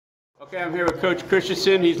Okay, I'm here with Coach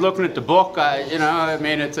Christenson. He's looking at the book. I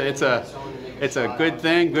mean, it's a good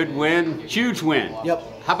thing, good win, huge win. Yep.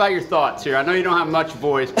 How about your thoughts here? I know you don't have much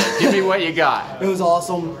voice, but give me what you got. It was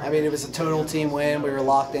awesome. I mean, it was a total team win. We were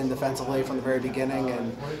locked in defensively from the very beginning,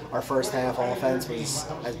 and our first half offense was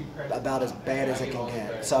about as bad as it can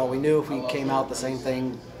get. So we knew if we came out the same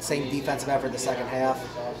defensive effort the second half,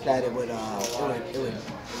 that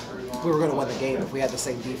we were going to win the game if we had the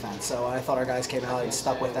same defense. So I thought our guys came out and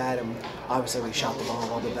stuck with that, and obviously we shot the ball a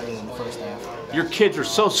little bit better than the first half. Your kids are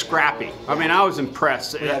so scrappy. I mean, I was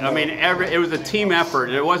impressed. I mean, it was a team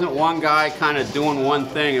effort. It wasn't one guy kind of doing one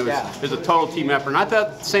thing. It was a total team effort. And I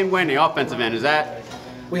thought the same way in the offensive end. Is that?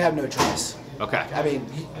 We have no choice. Okay. I mean,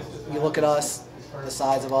 you look at us, the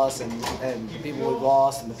size of us, and the people we've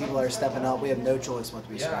lost, and the people that are stepping up. We have no choice but to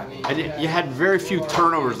be scrappy. And you had very few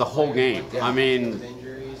turnovers the whole game. Yeah. I mean,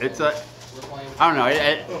 I don't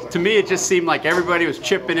know. To me, it just seemed like everybody was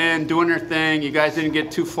chipping in, doing their thing. You guys didn't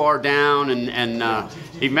get too far down, and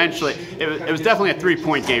eventually, it was definitely a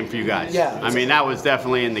three-point game for you guys. Yeah. I mean, that was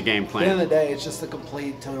definitely in the game plan. At the end of the day, it's just a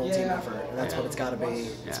complete, total team effort, and that's what it's got to be,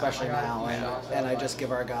 especially now. And I just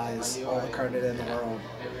give our guys all the credit in the world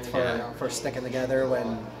for sticking together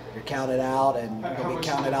when you're counted out, and you'll be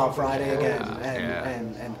counted out Friday again,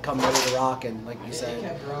 and come ready to rock. And like you said,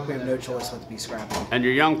 we have no choice but to be scrappy. And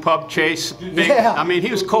your young pup Chase, I mean,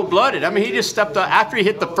 he was cold-blooded. I mean, he just stepped up after he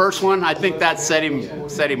hit the first one. I think that set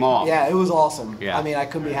him off. Yeah, it was awesome. Yeah. I mean, I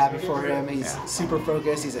couldn't be happy for him. He's super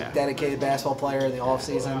focused. He's a dedicated basketball player in the off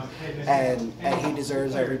season, and he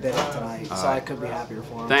deserves every bit of tonight. So I couldn't be happier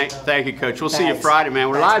for him. Thank you, Coach. We'll see you Friday, man.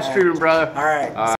 We're live streaming, brother. All right.